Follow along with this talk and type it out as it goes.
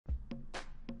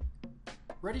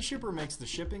ReadyShipper makes the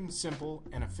shipping simple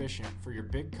and efficient for your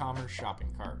BigCommerce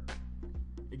shopping cart.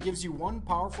 It gives you one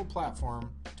powerful platform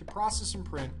to process and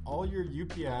print all your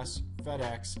UPS,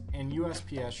 FedEx, and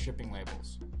USPS shipping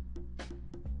labels.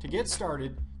 To get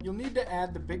started, you'll need to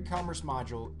add the BigCommerce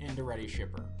module into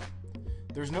ReadyShipper.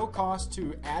 There's no cost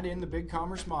to add in the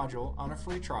BigCommerce module on a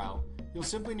free trial. You'll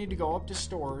simply need to go up to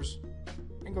Stores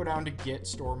and go down to Get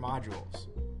Store Modules.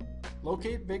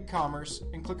 Locate BigCommerce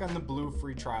and click on the blue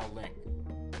free trial link.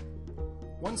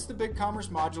 Once the BigCommerce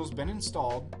module has been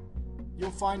installed, you'll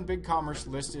find BigCommerce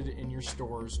listed in your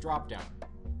Stores dropdown.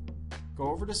 Go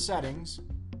over to Settings,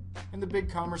 and the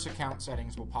BigCommerce account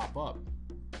settings will pop up.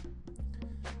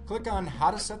 Click on How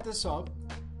to set this up,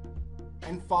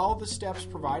 and follow the steps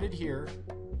provided here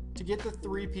to get the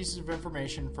 3 pieces of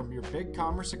information from your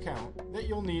BigCommerce account that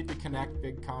you'll need to connect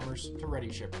BigCommerce to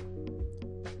ReadyShipper.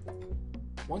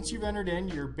 Once you've entered in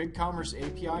your BigCommerce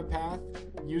API path,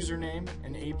 username,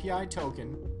 and API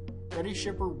token,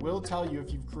 ReadyShipper will tell you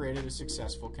if you've created a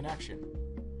successful connection.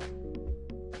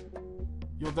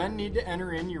 You'll then need to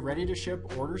enter in your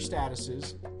ready-to-ship order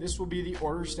statuses. This will be the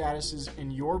order statuses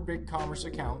in your BigCommerce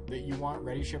account that you want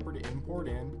ReadyShipper to import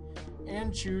in,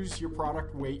 and choose your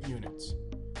product weight units.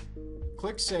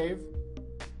 Click Save,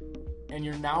 and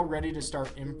you're now ready to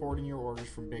start importing your orders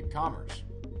from BigCommerce.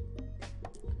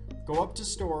 Go up to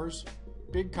Stores,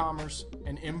 BigCommerce,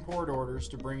 and Import Orders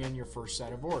to bring in your first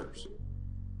set of orders.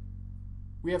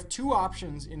 We have 2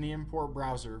 options in the import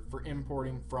browser for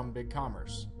importing from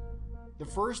BigCommerce. The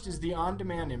first is the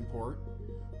on-demand import,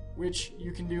 which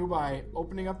you can do by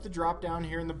opening up the drop-down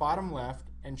here in the bottom left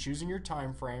and choosing your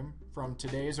time frame from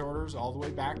today's orders all the way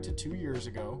back to 2 years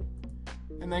ago,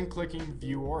 and then clicking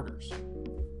View Orders.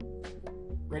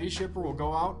 ReadyShipper will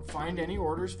go out and find any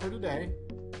orders for today.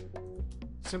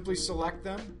 Simply select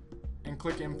them and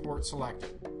click Import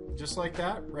Selected. Just like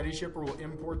that, ReadyShipper will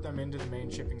import them into the main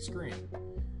shipping screen.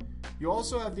 You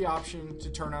also have the option to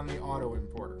turn on the auto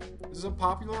importer. This is a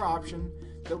popular option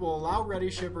that will allow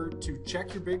ReadyShipper to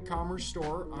check your BigCommerce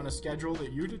store on a schedule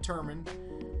that you determine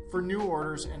for new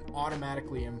orders and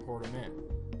automatically import them in.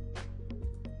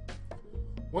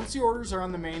 Once the orders are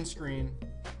on the main screen,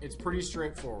 it's pretty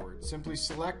straightforward. Simply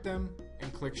select them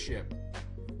and click Ship.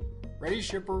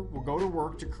 ReadyShipper will go to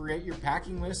work to create your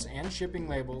packing lists and shipping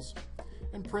labels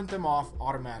and print them off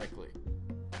automatically.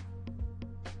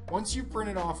 Once you've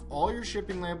printed off all your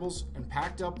shipping labels and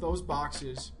packed up those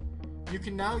boxes, you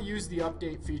can now use the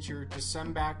update feature to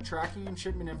send back tracking and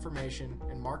shipment information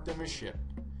and mark them as shipped.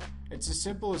 It's as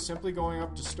simple as simply going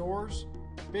up to Stores,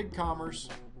 BigCommerce,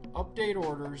 Update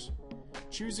Orders,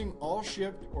 choosing All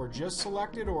Shipped or just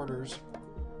selected orders,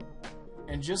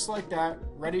 and just like that,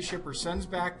 ReadyShipper sends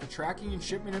back the tracking and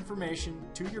shipment information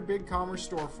to your BigCommerce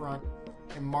storefront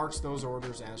and marks those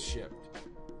orders as shipped.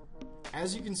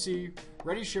 As you can see,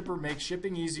 ReadyShipper makes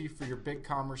shipping easy for your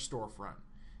BigCommerce storefront.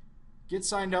 Get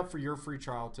signed up for your free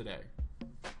trial today.